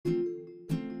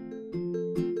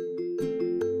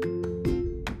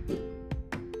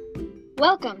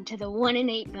Welcome to the 1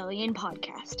 in 8 billion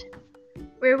podcast,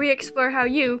 where we explore how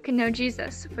you can know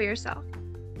Jesus for yourself.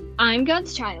 I'm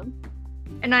God's child.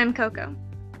 And I'm Coco.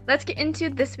 Let's get into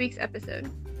this week's episode.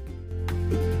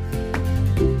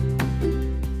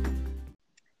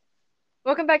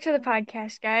 Welcome back to the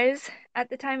podcast, guys. At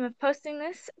the time of posting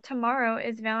this, tomorrow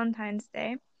is Valentine's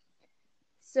Day.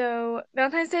 So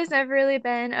Valentine's Day has never really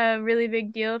been a really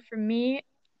big deal for me.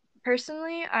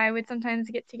 Personally, I would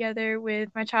sometimes get together with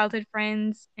my childhood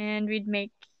friends and we'd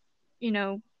make,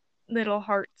 little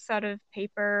hearts out of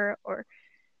paper or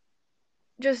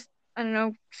just,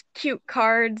 cute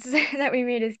cards that we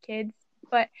made as kids.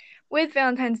 But with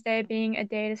Valentine's Day being a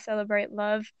day to celebrate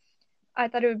love, I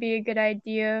thought it would be a good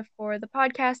idea for the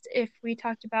podcast if we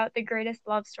talked about the greatest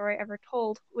love story ever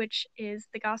told, which is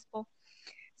the gospel.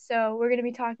 So we're going to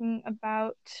be talking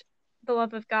about the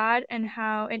love of God and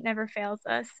how it never fails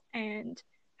us, and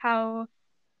how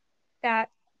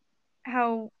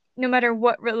no matter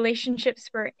what relationships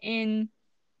we're in,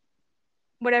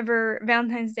 whatever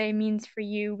Valentine's Day means for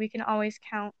you, we can always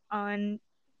count on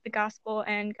the gospel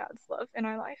and God's love in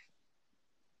our life.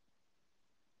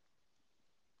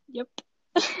 Yep.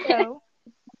 So,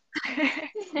 to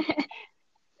get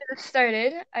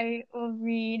started, I will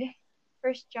read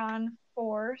 1 John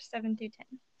 4:7-10.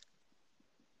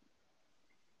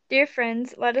 Dear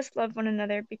friends, let us love one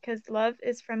another because love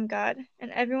is from God,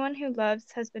 and everyone who loves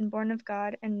has been born of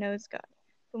God and knows God.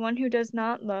 The one who does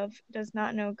not love does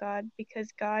not know God,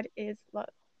 because God is love.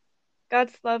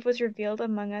 God's love was revealed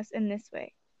among us in this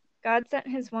way. God sent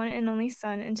his one and only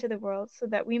Son into the world so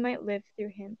that we might live through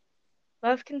him.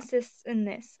 Love consists in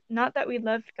this, not that we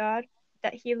loved God, but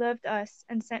that he loved us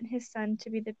and sent his Son to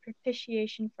be the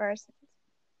propitiation for our sins.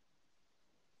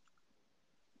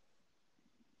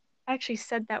 I actually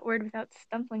said that word without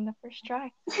stumbling the first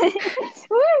try.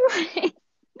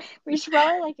 We should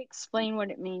probably explain what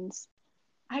it means.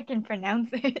 I can pronounce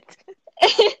it.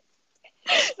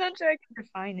 Not sure I can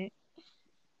define it.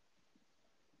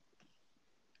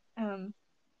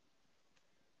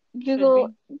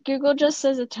 Google just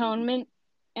says atonement,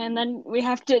 and then we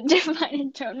have to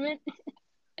define atonement.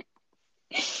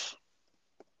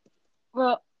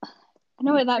 Well, I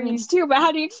know what that means too, but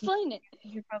how do you explain it?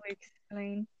 You should probably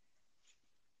explain.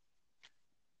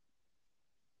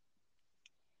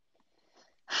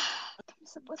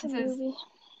 With a movie.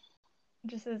 It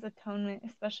just says atonement,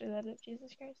 especially that of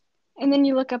Jesus Christ. And then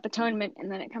you look up atonement,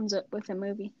 and then it comes up with a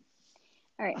movie.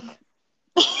 All right.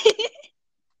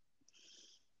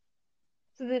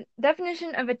 So the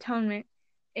definition of atonement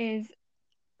is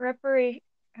reparation.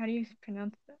 How do you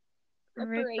pronounce that?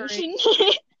 Reparation.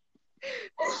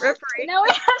 Reparation. Now we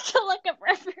have to look up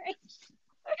reparation.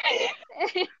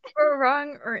 For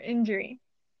wrong or injury.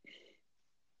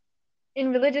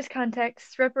 In religious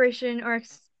contexts, reparation or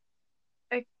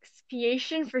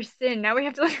expiation for sin. Now we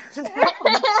have to look at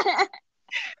that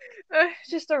one.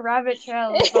 Just a rabbit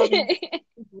trail of all these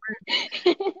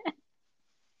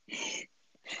words.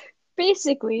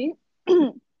 Basically,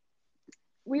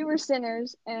 we were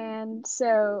sinners, and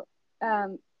so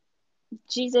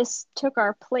Jesus took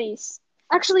our place.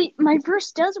 Actually, my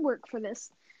verse does work for this,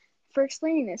 for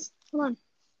explaining this. Hold on.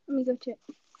 Let me go to it.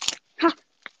 Ha!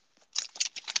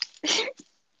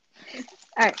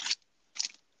 Alright.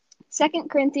 2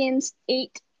 Corinthians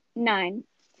 8:9.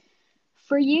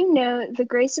 For you know the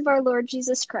grace of our Lord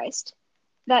Jesus Christ,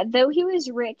 that though he was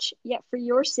rich, yet for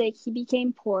your sake he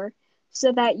became poor,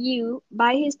 so that you,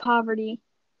 by his poverty,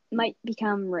 might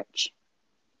become rich.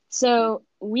 So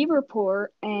we were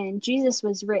poor, and Jesus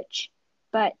was rich,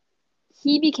 but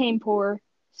he became poor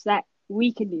so that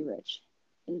we could be rich.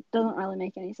 It doesn't really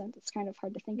make any sense. It's kind of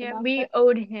hard to think about. Yeah, we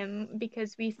owed him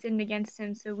because we sinned against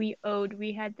him, so we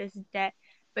had this debt,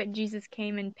 but Jesus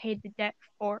came and paid the debt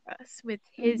for us with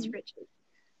his riches.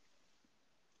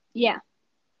 Yeah.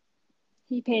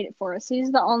 He paid it for us.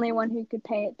 He's the only one who could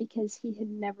pay it because he had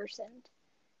never sinned.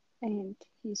 And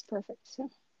he's perfect, so.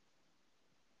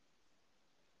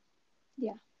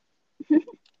 Yeah.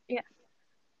 Yeah.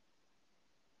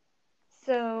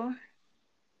 So,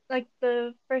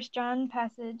 the 1 John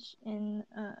passage in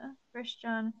 1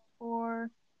 John 4,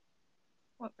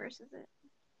 what verse is it?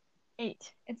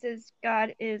 8. It says,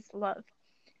 God is love.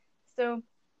 So,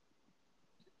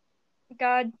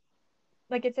 God,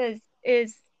 like it says,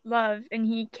 is love, and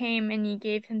he came and he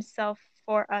gave himself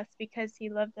for us because he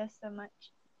loved us so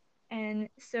much. And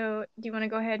so, do you want to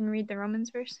go ahead and read the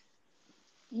Romans verse?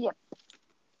 Yep.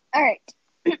 All right.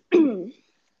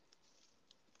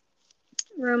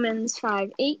 Romans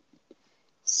 5:8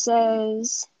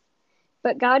 says,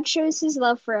 but God shows his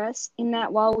love for us in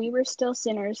that while we were still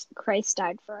sinners, Christ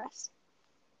died for us.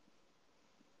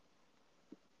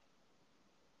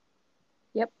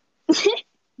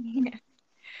 Yeah.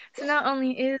 So not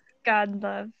only is God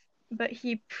love, but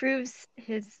he proves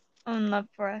his own love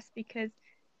for us because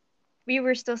we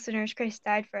were still sinners, Christ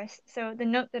died for us. So the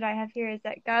note that I have here is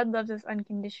that God loves us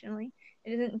unconditionally.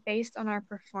 It isn't based on our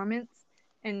performance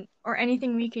and or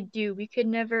anything we could do. We could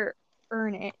never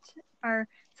earn it. Our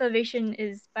salvation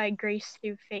is by grace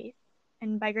through faith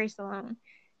and by grace alone.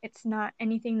 It's not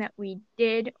anything that we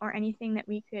did or anything that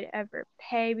we could ever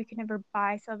pay. We could never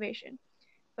buy salvation.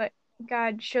 But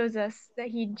God shows us that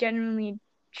he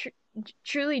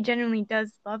truly genuinely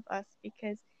does love us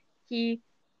because he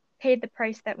paid the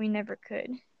price that we never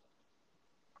could.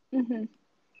 Mm-hmm.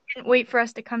 He didn't wait for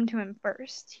us to come to him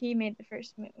first. He made the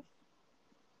first move.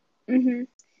 Mm-hmm.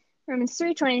 Romans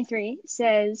 3:23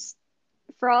 says,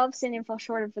 "For all have sinned and fall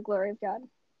short of the glory of God."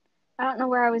 I don't know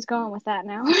where I was going with that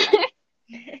now.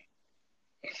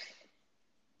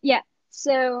 Yeah.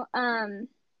 So, I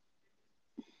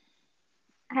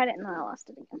had it and then I lost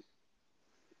it again.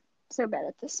 So bad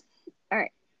at this. All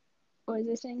right. What was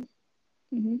I saying?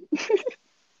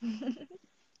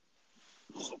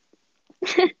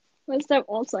 Must have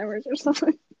Alzheimer's or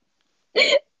something.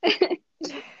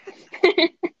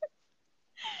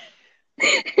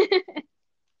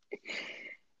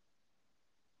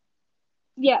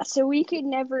 Yeah, so we could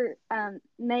never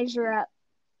measure up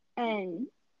and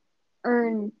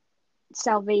earn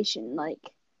salvation. Like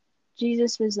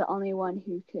Jesus was the only one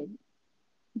who could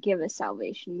give us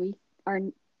salvation.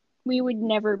 We would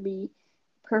never be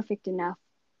perfect enough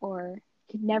or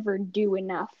could never do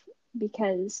enough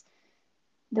because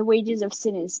the wages of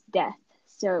sin is death.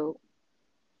 So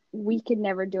we could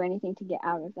never do anything to get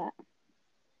out of that.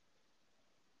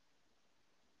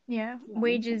 Yeah,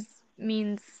 wages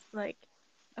means like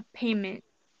a payment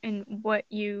and what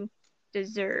you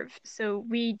deserve. So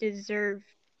we deserve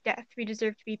death. We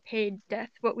deserve to be paid death.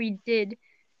 What we did,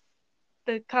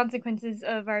 the consequences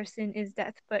of our sin is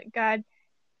death. But God,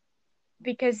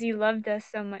 because he loved us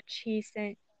so much, he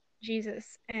sent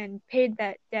Jesus and paid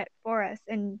that debt for us.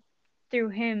 And through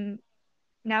him,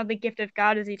 now the gift of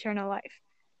God is eternal life.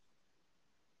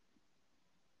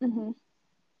 Mm-hmm.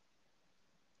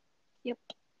 Yep.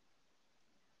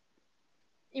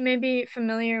 You may be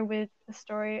familiar with the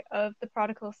story of the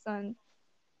prodigal son.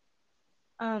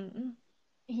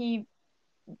 He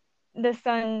the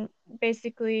son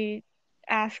basically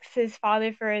asks his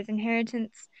father for his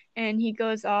inheritance and he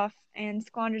goes off and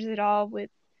squanders it all with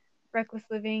reckless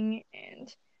living,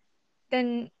 and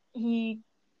then he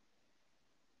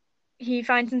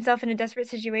finds himself in a desperate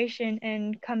situation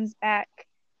and comes back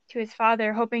to his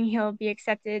father hoping he'll be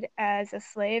accepted as a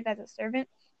slave, as a servant,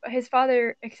 but his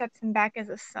father accepts him back as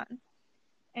a son.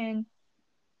 And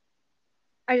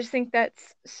I just think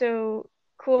that's so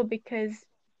cool because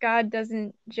God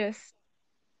doesn't just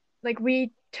like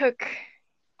we took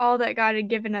all that God had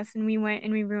given us and we went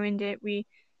and we ruined it. We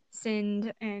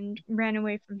sinned and ran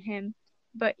away from him.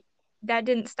 But that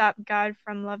didn't stop God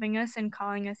from loving us and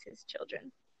calling us his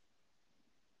children.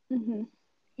 Mm-hmm.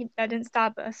 That didn't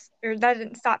stop us, or that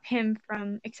didn't stop him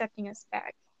from accepting us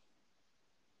back.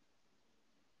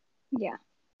 Yeah.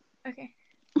 Okay.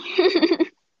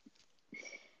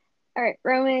 All right,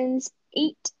 Romans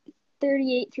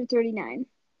 8:38 through 39.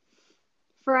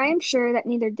 For I am sure that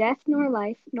neither death nor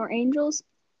life, nor angels,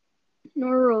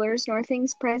 nor rulers, nor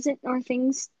things present, nor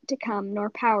things to come, nor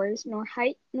powers, nor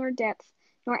height, nor depth,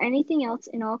 nor anything else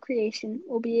in all creation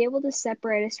will be able to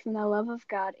separate us from the love of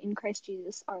God in Christ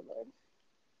Jesus our Lord.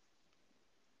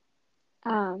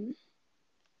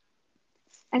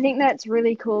 I think that's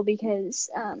really cool because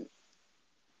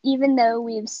even though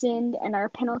we've sinned and our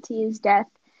penalty is death,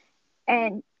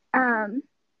 and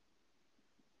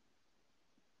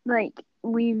like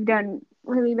we've done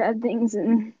really bad things,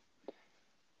 and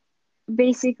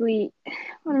basically,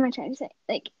 what am I trying to say?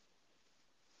 Like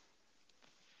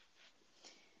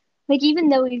even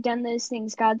though we've done those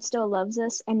things, God still loves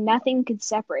us, and nothing could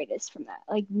separate us from that.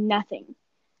 Like nothing.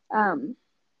 Um,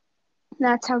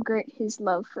 that's how great His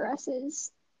love for us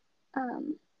is.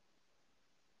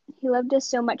 He loved us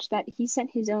so much that He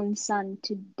sent His own Son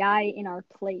to die in our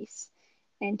place,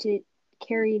 and to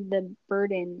carry the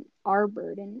burden, our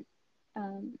burden,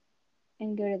 and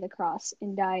go to the cross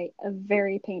and die a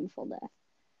very painful death.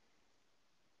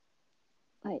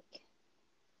 Like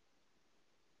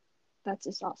that's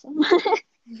just awesome.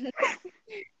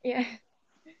 Yeah.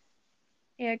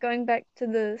 Yeah, going back to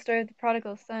the story of the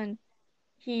prodigal son,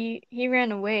 he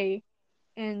ran away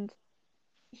and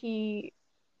he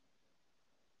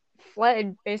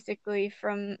fled basically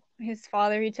from his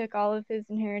father. He took all of his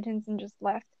inheritance and just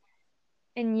left.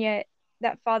 And yet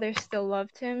that father still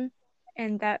loved him,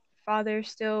 and that Father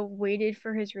still waited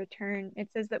for his return. It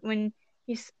says that when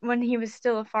he was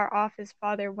still afar off, his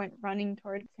Father went running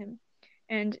towards him.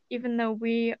 And even though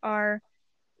we are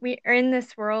in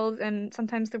this world, and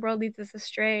sometimes the world leads us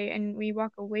astray and we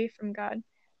walk away from God,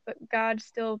 but God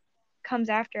still comes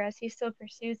after us. He still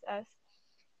pursues us,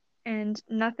 and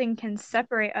nothing can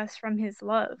separate us from his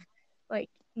love. Like,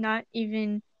 not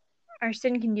even our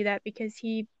sin can do that, because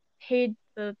he paid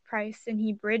the price and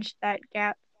he bridged that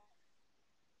gap.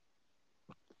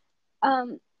 I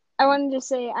wanted to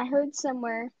say I heard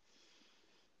somewhere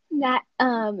that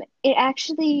it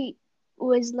actually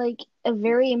was like a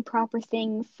very improper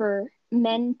thing for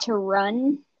men to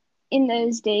run in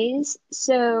those days.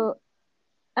 So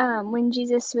when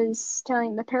Jesus was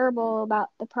telling the parable about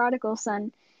the prodigal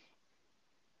son,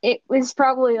 it was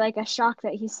probably like a shock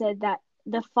that he said that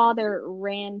the father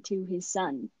ran to his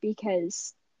son,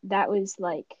 because that was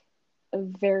like a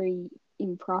very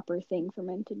improper thing for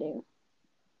men to do.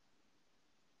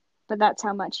 But that's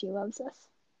how much he loves us.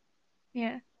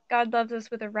 Yeah, God loves us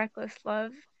with a reckless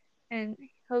love, and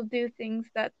he'll do things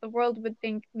that the world would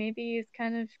think maybe is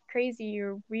kind of crazy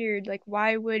or weird. Like,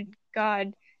 why would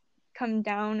God come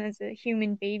down as a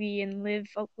human baby and live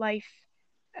a life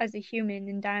as a human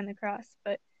and die on the cross?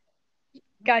 But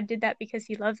God did that because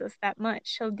he loves us that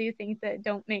much. He'll do things that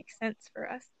don't make sense for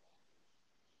us.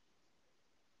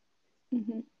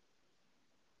 Mm-hmm.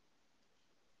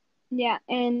 Yeah,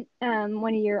 and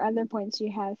one of your other points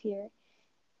you have here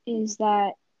is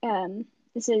that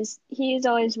it says, He is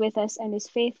always with us and is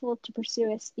faithful to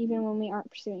pursue us even when we aren't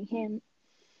pursuing Him.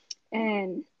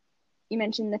 And you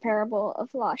mentioned the parable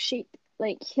of lost sheep.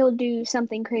 Like, He'll do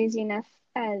something crazy enough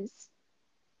as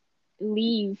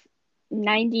leave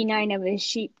 99 of His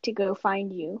sheep to go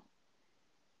find you.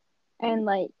 And,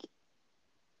 like,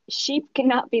 sheep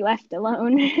cannot be left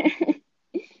alone.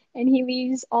 And He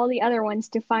leaves all the other ones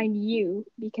to find you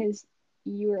because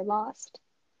you are lost.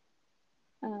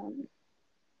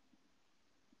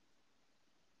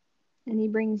 And he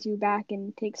brings you back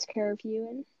and takes care of you.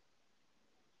 And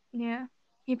Yeah,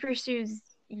 he pursues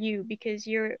you because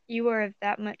you are of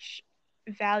that much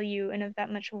value and of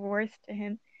that much worth to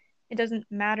him. It doesn't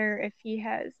matter if he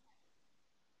has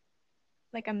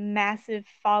like a massive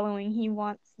following. He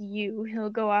wants you. He'll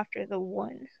go after the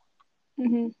one.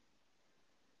 mm-hmm.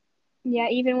 Yeah,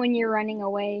 even when you're running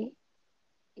away,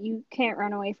 you can't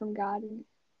run away from God,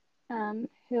 and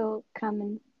He'll come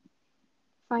and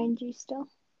find you still.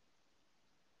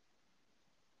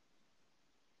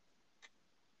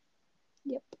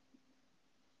 Yep.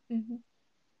 Mm-hmm.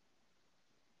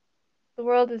 The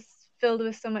world is filled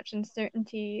with so much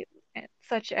uncertainty,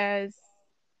 such as,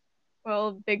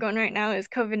 well, big one right now is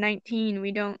COVID-19.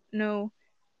 We don't know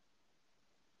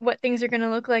what things are going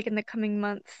to look like in the coming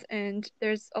months, and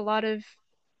there's a lot of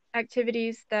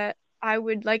activities that I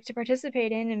would like to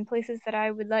participate in and places that I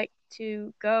would like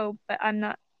to go, but I'm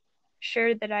not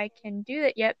sure that I can do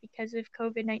that yet because of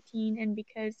COVID-19 and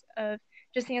because of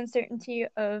just the uncertainty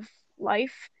of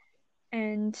life.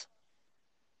 And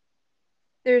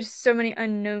there's so many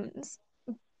unknowns.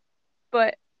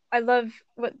 But I love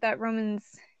what that Romans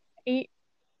 8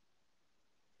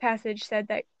 passage said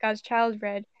that God's child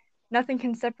read. Nothing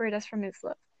can separate us from his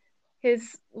love.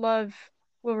 His love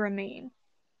will remain,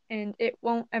 and it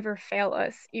won't ever fail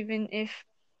us, even if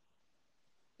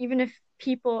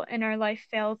people in our life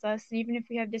fails us, and even if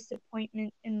we have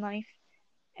disappointment in life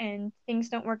and things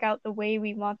don't work out the way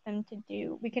we want them to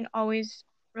do, we can always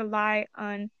rely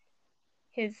on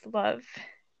his love,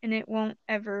 and it won't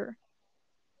ever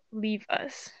leave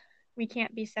us. We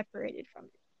can't be separated from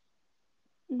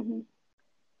it. Mm-hmm.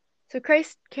 So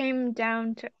Christ came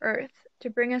down to earth to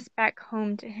bring us back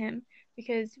home to him,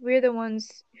 because we're the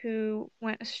ones who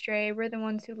went astray. We're the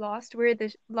ones who lost. We're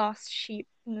the lost sheep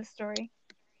in the story.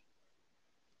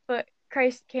 But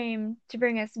Christ came to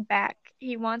bring us back.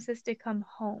 He wants us to come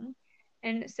home.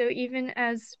 And so even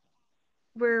as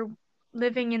we're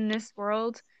living in this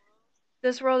world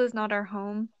is not our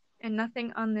home, and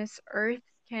nothing on this earth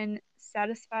can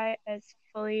satisfy as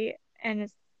fully and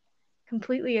as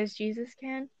completely as Jesus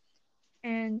can.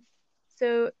 And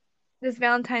so this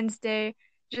Valentine's Day,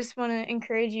 just want to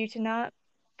encourage you to not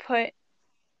put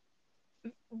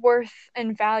worth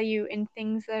and value in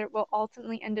things that will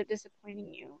ultimately end up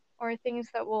disappointing you, or things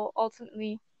that will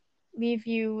ultimately leave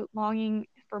you longing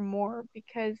for more,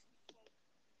 because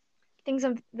things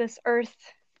of this earth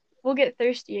will get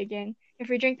thirsty again. If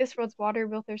we drink this world's water,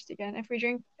 we'll thirst again.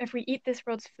 If we eat this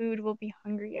world's food, we'll be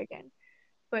hungry again.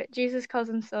 But Jesus calls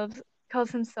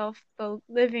himself the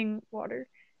living water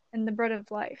and the bread of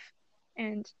life.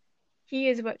 And He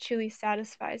is what truly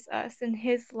satisfies us, and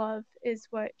His love is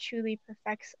what truly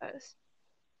perfects us.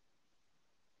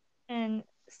 And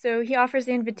so He offers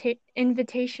the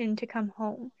invitation to come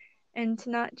home and to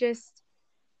not just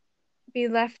be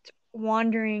left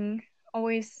wandering,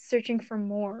 always searching for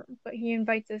more, but He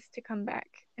invites us to come back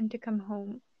and to come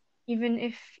home, even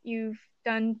if you've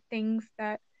done things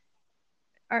that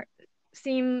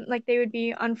seem like they would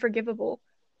be unforgivable,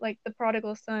 like the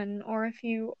prodigal son, or if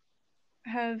you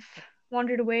have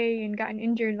wandered away and gotten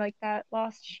injured like that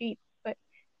lost sheep. But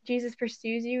Jesus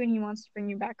pursues you and He wants to bring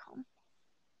you back home.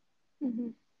 Mm-hmm.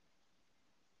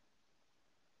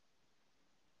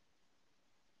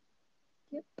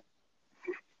 Yep.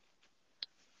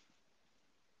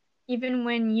 Even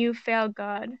when you fail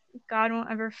God, God won't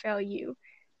ever fail you,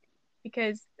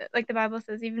 because like the Bible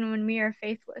says, even when we are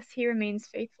faithless, He remains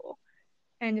faithful.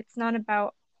 And it's not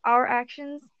about our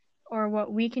actions or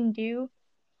what we can do,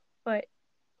 but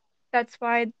that's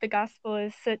why the gospel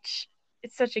is such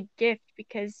a gift,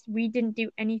 because we didn't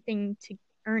do anything to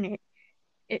earn it.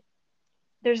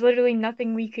 There's literally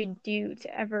nothing we could do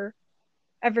to ever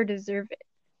deserve it.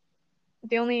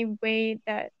 The only way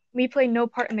that we play no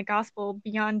part in the gospel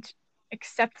beyond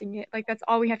accepting it, like that's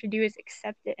all we have to do is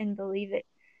accept it and believe it.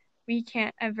 We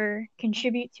can't ever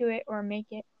contribute to it or make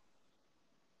it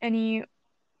any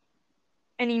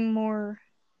more.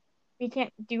 We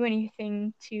can't do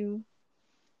anything to,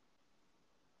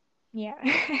 yeah.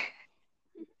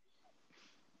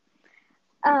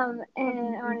 And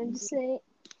I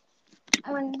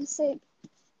wanted to say,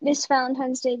 this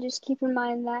Valentine's Day, just keep in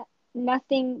mind that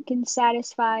nothing can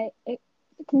satisfy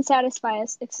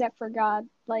us except for God.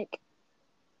 Like,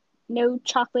 no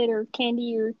chocolate or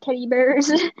candy or teddy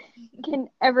bears can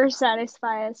ever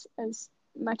satisfy us as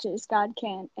much as God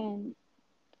can. And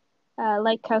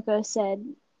like Coco said,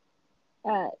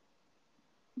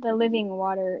 the living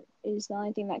water is the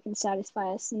only thing that can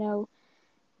satisfy us. No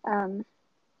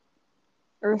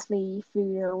earthly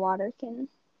food or water can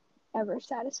ever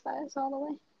satisfy us all the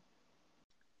way.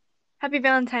 Happy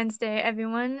Valentine's Day,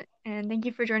 everyone, and thank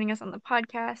you for joining us on the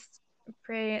podcast. I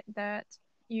pray that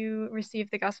you receive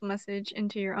the gospel message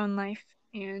into your own life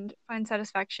and find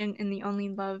satisfaction in the only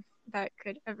love that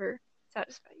could ever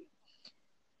satisfy you.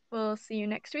 We'll see you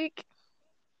next week.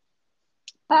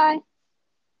 Bye.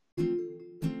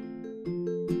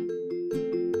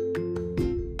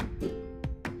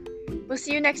 We'll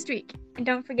see you next week. And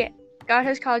don't forget, God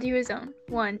has called you His own,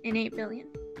 1 in 8 billion.